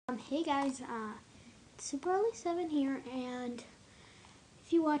Hey guys, Super Early 7 here, and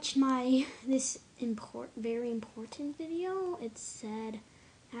if you watched my very important video, it said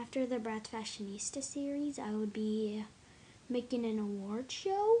after the Bratz Fashionista series, I would be making an award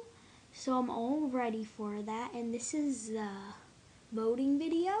show. So I'm all ready for that, and this is the voting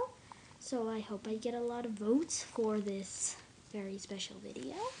video. So I hope I get a lot of votes for this very special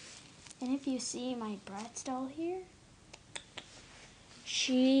video. And if you see my Bratz doll here,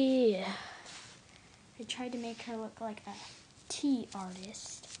 I tried to make her look like a tea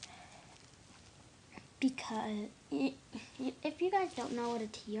artist because if you guys don't know what a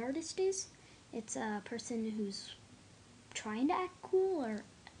tea artist is, it's a person who's trying to act cool or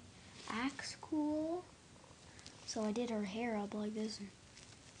acts cool. So I did her hair up like this.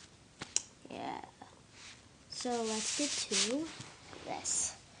 Yeah. So let's get to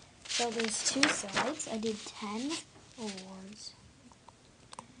this. So there's two sides. I did 10 awards.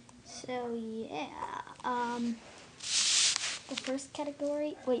 So yeah, the first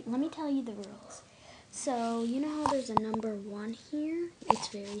category, wait, let me tell you the rules. So you know how there's a number 1 here? It's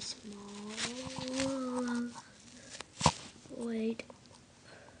very small. Wait.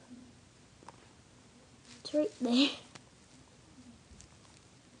 It's right there.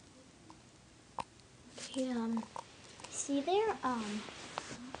 Okay, see there?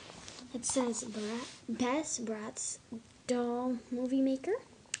 It says Best Bratz Doll Movie Maker.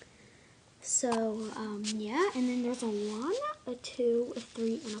 So, yeah, and then there's a 1, a 2, a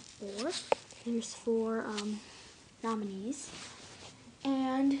 3, and a 4. There's 4 nominees.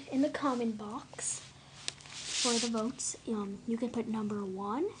 And in the comment box for the votes, you can put number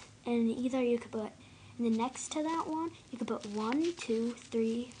 1, and either you could put, and then next to that one, you could put 1, 2,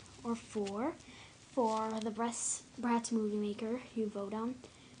 3, or 4 for the Bratz Movie Maker you vote on.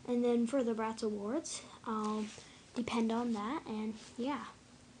 And then for the Bratz Awards, depend on that, and yeah.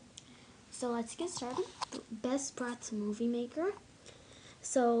 So let's get started. Best Bratz Movie Maker.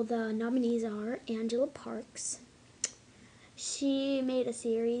 So the nominees are Angela Parks. She made a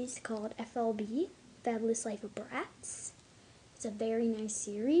series called FLB, Fabulous Life of Bratz. It's a very nice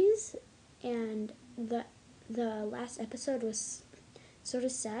series, and the last episode was sort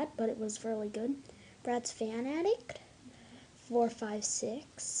of sad, but it was really good. Bratz Fan Addict,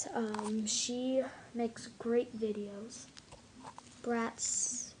 456. She makes great videos.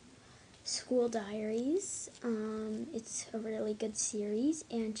 Bratz School Diaries. It's a really good series,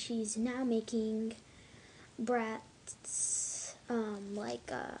 and she's now making Bratz,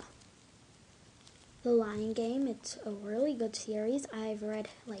 The Lion Game. It's a really good series. I've read,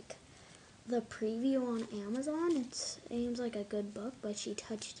 the preview on Amazon. It seems like a good book, but she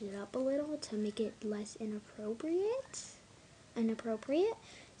touched it up a little to make it less inappropriate.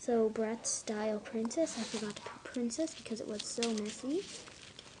 So, Bratz Style Princess. I forgot to put Princess because it was so messy.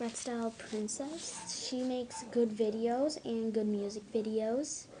 Bratz Style Princess. She makes good videos and good music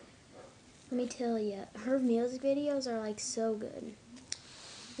videos. Let me tell you, her music videos are so good.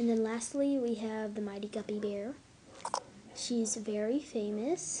 And then lastly, we have the Mighty Guppy Bear. She's very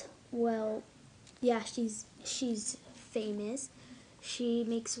famous. Well, yeah, she's famous. She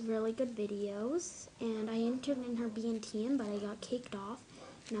makes really good videos, and I entered in her BNTM, but I got kicked off,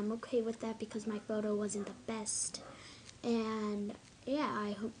 and I'm okay with that because my photo wasn't the best. And yeah,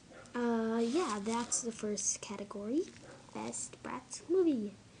 I hope, yeah, that's the first category, Best Bratz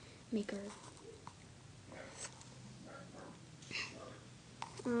Movie Maker.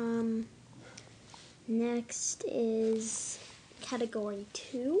 Next is category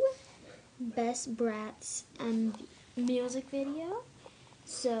 2, Best Bratz Music Video.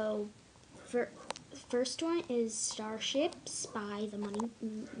 So, first one is Starships by the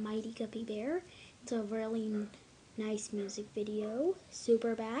Mighty Guppy Bear. It's a really nice music video.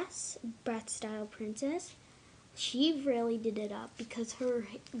 Super Bass, Bratz Style Princess. She really did it up because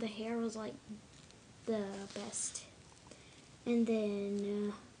the hair was the best. And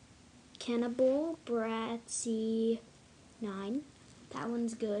then Cannibal Bratzy 9. That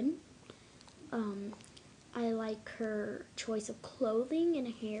one's good. I like her choice of clothing and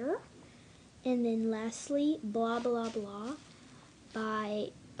hair. And then lastly, Blah Blah Blah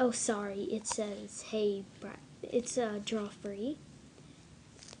by, it says Hey Bratz. It's draw free.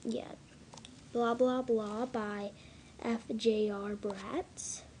 Yeah. Blah Blah Blah by FJR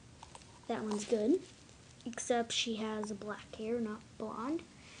Bratz. That one's good. Except she has black hair, not blonde.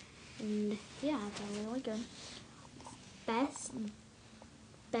 And yeah, they're really good. Best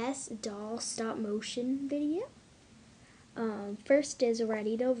Doll Stop Motion Video. First is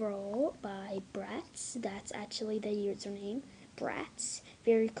Ready to Roll by Bratz. That's actually the username, Bratz.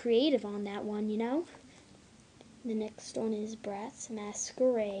 Very creative on that one, you know. The next one is Bratz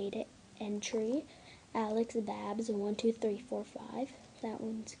Masquerade Entry. Alex Babs 12345. That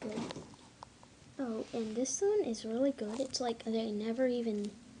one's good. Oh, and this one is really good. It's like they never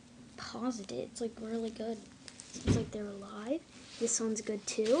even paused it. It's like really good. It's like they're alive. This one's good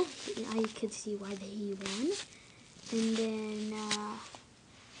too. I could see why he won. And then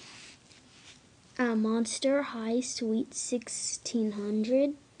Monster High Sweet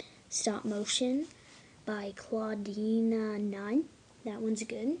 1600 stop motion by Claudina 9. That one's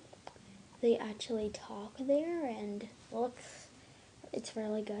good. They actually talk there and look, it's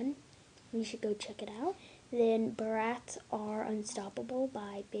really good. You should go check it out. Then Barats Are Unstoppable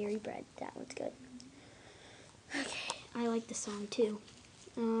by Berry Bread. That one's good. Okay, I like the song too.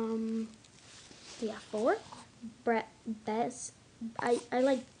 Yeah, 4. Best. I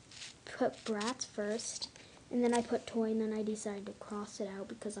like put Bratz first, and then I put Toy, and then I decided to cross it out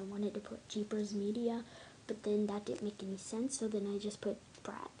because I wanted to put Jeepers Media, but then that didn't make any sense, so then I just put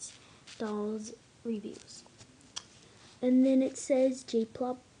Bratz Dolls Reviews. And then it says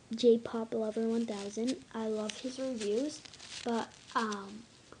J-Pop Lover 1000. I love his reviews, but I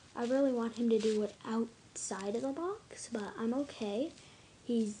really want him to do it outside of the box, but I'm okay.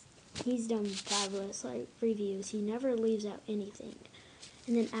 He's done fabulous reviews. He never leaves out anything.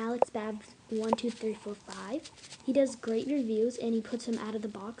 And then Alex Babs 12345. He does great reviews and he puts them out of the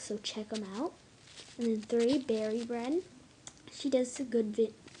box, so check them out. And then 3, Berry Bread. She does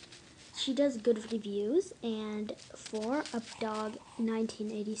good reviews. And 4, Updog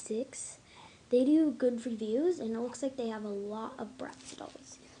 1986. They do good reviews, and it looks like they have a lot of Bratz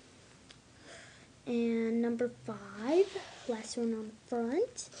dolls. And number 5, last one on the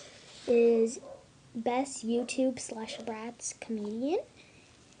front, is Best YouTube / Bratz Comedian.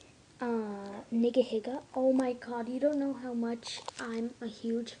 Nigahiga. Oh my god, you don't know how much I'm a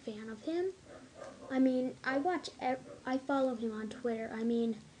huge fan of him. I mean, I follow him on Twitter. I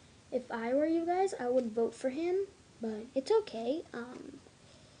mean, if I were you guys, I would vote for him, but it's okay.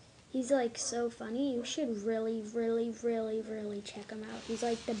 He's like so funny. You should really, really, really, really check him out. He's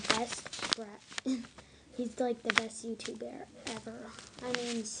like the best he's like the best YouTuber ever. I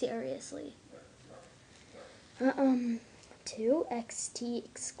mean, seriously. 2, XT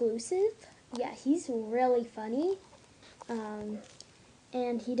exclusive. Yeah, he's really funny.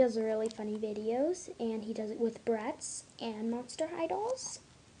 And he does really funny videos, and he does it with Bratz and Monster High dolls.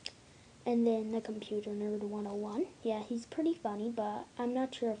 And then the Computer Nerd 101. Yeah, he's pretty funny, but I'm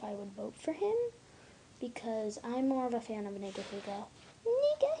not sure if I would vote for him because I'm more of a fan of Nigahiga.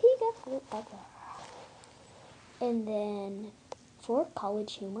 Nigahiga. Okay. And then 4,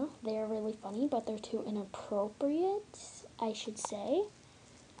 College Humor. They are really funny, but they're too inappropriate, I should say.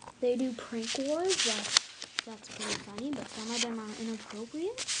 They do prank wars. That's pretty funny, but some of them are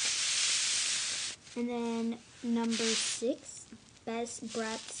inappropriate. And then number 6, Best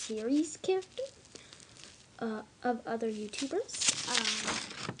Bratz Series Character of other YouTubers.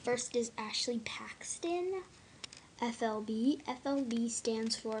 First is Ashley Paxton, FLB. FLB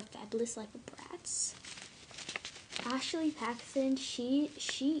stands for Fabulous Life of Bratz. Ashley Paxton, she's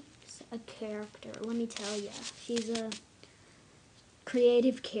a character, let me tell you. She's a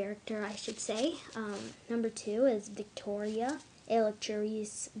creative character, I should say. Number 2 is Victoria, A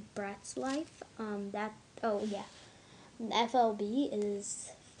Luxurious Bratz Life. FLB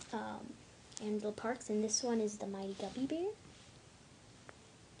is Angela Parks, and this one is the Mighty Gummy Bear.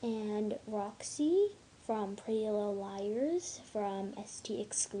 And Roxy from Pretty Little Liars from ST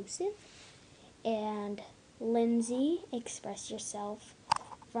Exclusive. And Lindsay, Express Yourself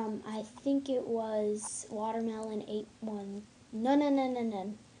from, I think it was Watermelon 81. No.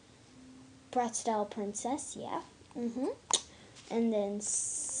 Bratz Style Princess, yeah. And then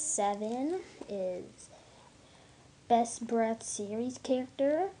 7 is Best Bratz Series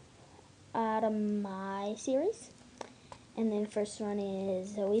Character out of my series. And then first one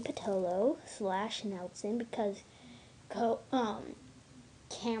is Zoe Patolo / Nelson because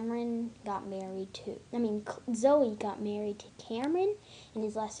Cameron got married to, Zoe got married to Cameron, and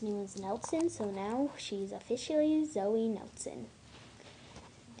his last name was Nelson, so now she's officially Zoe Nelson.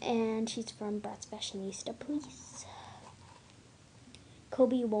 And she's from Bratz Fashionista Police.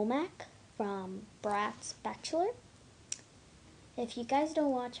 Kobe Womack from Bratz Bachelor. If you guys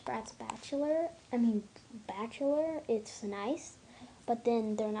don't watch Bratz Bachelor, it's nice, but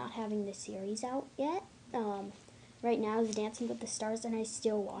then they're not having the series out yet. Right now is Dancing with the Stars, and I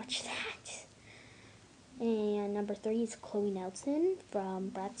still watch that. And number 3 is Chloe Nelson from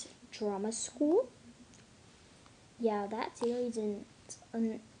Bratz Drama School. Yeah, that series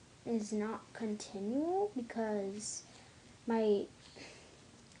is not continual because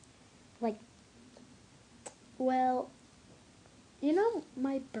Well,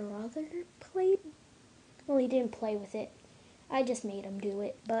 my brother played. Well, he didn't play with it. I just made him do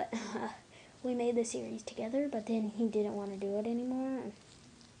it, but we made the series together, but then he didn't want to do it anymore.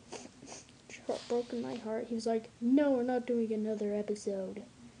 It broke my heart. He was like, no, we're not doing another episode.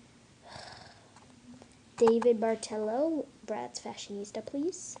 David Bartello, Brad's Fashionista,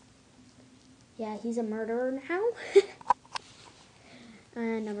 please. Yeah, he's a murderer now.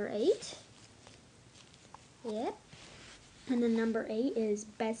 Number 8. Yep. And then number 8 is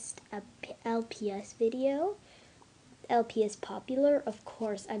Best LPS Video. LPS Popular, of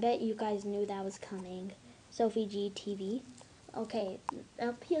course. I bet you guys knew that was coming. Sophie G TV. Okay,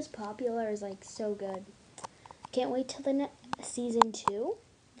 LPS Popular is like so good. Can't wait till the season 2.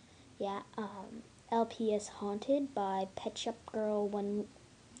 Yeah, LPS Haunted by Pet Shop Girl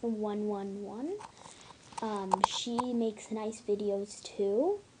 111. She makes nice videos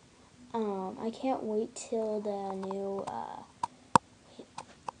too. I can't wait till the new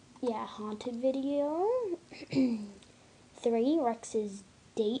haunted video. 3, Rex's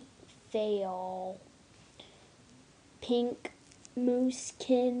date fail. Pink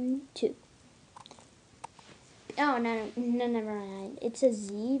Moosekin 2. Oh, no, never mind. It's a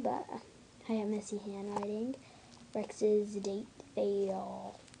Z, but I have messy handwriting. Rex's date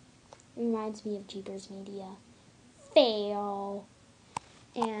fail. Reminds me of Jeepers Media. Fail.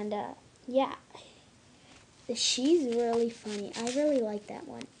 And, yeah. She's really funny. I really like that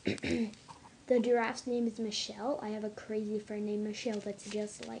one. The giraffe's name is Michelle. I have a crazy friend named Michelle that's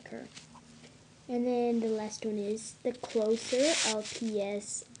just like her. And then the last one is The Closer,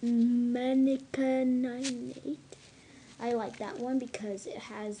 LPS Manica 98. I like that one because it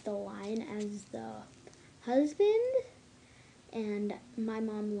has the lion as the husband. And my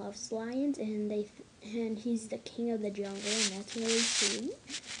mom loves lions, and he's the king of the jungle, and that's really sweet.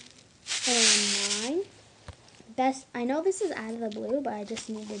 And 9, best. I know this is out of the blue, but I just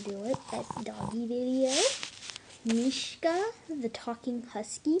need to do it. Best doggy video. Mishka, the Talking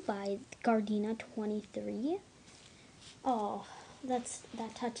Husky by Gardena 23. Oh, that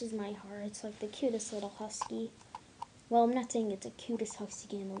touches my heart. It's like the cutest little husky. Well, I'm not saying it's the cutest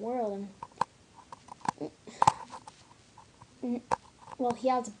husky in the world. Well, he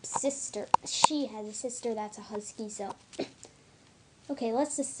has a sister. She has a sister that's a husky, so. Okay,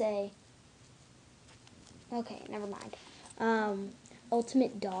 let's just say. Okay, never mind.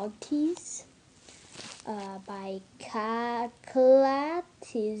 Ultimate Dog Tease by Kaklatizo.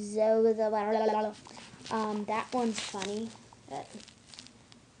 That one's funny.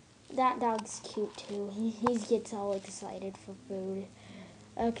 That dog's cute too. He gets all excited for food.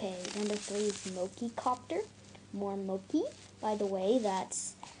 Okay, number 3 is Moki Copter. More Moki. By the way,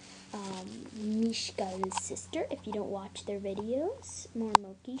 that's Mishka's sister. If you don't watch their videos, more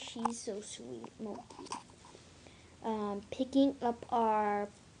Moki. She's so sweet, Moki. Picking up our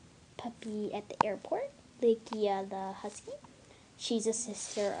puppy at the airport, Likia the husky. She's a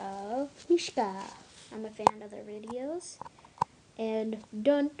sister of Mishka. I'm a fan of their videos. And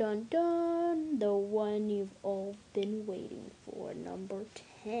dun dun dun, the one you've all been waiting for, number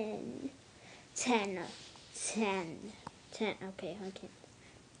 10. 10. Okay,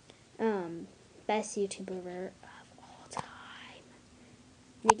 best YouTuber of all time.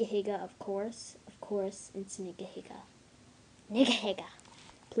 Nigahiga, of course. Of course, it's Nigahiga. Nigahiga.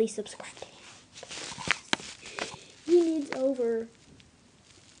 Please subscribe to him. He needs over.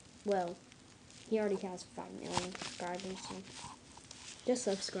 Well, he already has 5 million subscribers, so just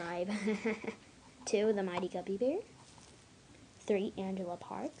subscribe. 2, The Mighty Guppy Bear. 3, Angela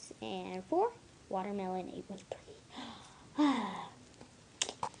Parks. And 4, Watermelon 813.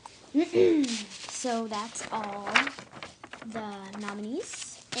 So that's all the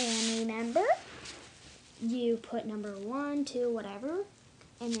nominees. And remember, you put number 1, 2, whatever,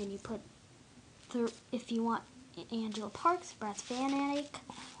 and then you put if you want Angela Parks, Bratz Fanatic,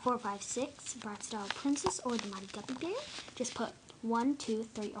 4, 5, 6, Bratz Style Princess, or the Mighty Guppy Bear. Just put 1, 2,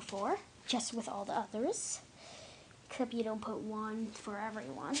 3, or 4, just with all the others. Except you don't put 1 for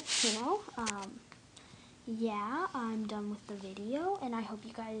everyone, you know. Yeah, I'm done with the video, and I hope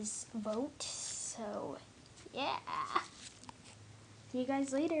you guys vote. So, yeah. See you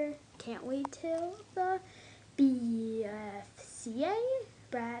guys later. Can't wait till the BFCA,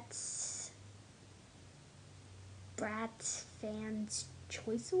 Bratz Fans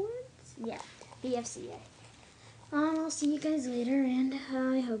Choice Awards? Yeah, BFCA. I'll see you guys later, and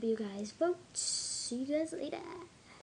I hope you guys vote. See you guys later.